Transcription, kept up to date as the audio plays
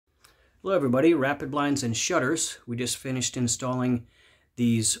Hello everybody, Rapid Blinds and Shutters. We just finished installing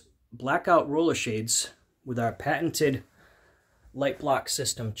these Blackout roller shades with our patented light block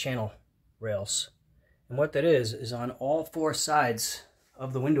system channel rails. And what that is on all four sides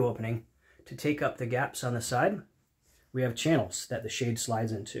of the window opening, to take up the gaps on the side, we have channels that the shade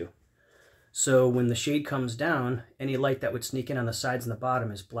slides into. So when the shade comes down, any light that would sneak in on the sides and the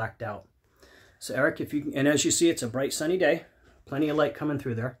bottom is blacked out. So Eric, if you, and as you see, it's a bright sunny day, plenty of light coming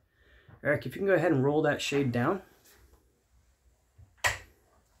through there. Eric, if you can go ahead and roll that shade down.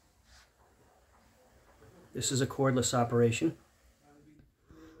 This is a cordless operation.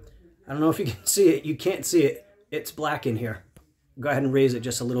 I don't know if you can see it. You can't see it. It's black in here. Go ahead and raise it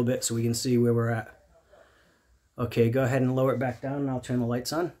just a little bit so we can see where we're at. Okay, go ahead and lower it back down and I'll turn the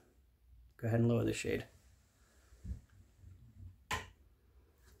lights on. Go ahead and lower the shade.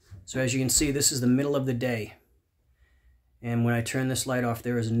 So as you can see, this is the middle of the day. And when I turn this light off,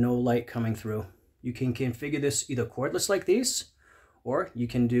 there is no light coming through. You can configure this either cordless like these, or you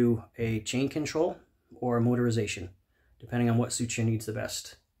can do a chain control or a motorization, depending on what suits your needs the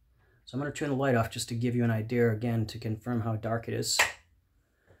best. So I'm going to turn the light off just to give you an idea again to confirm how dark it is.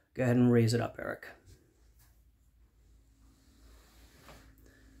 Go ahead and raise it up, Eric.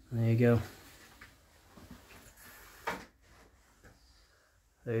 There you go.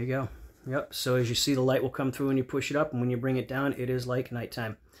 There you go. Yep, so as you see, the light will come through when you push it up, and when you bring it down, it is like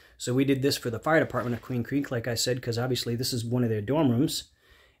nighttime. So we did this for the fire department of Queen Creek, like I said, because obviously this is one of their dorm rooms,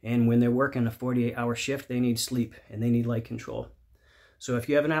 and when they're working a 48-hour shift, they need sleep, and they need light control. So if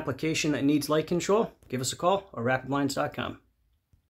you have an application that needs light control, give us a call or rapidblinds.com.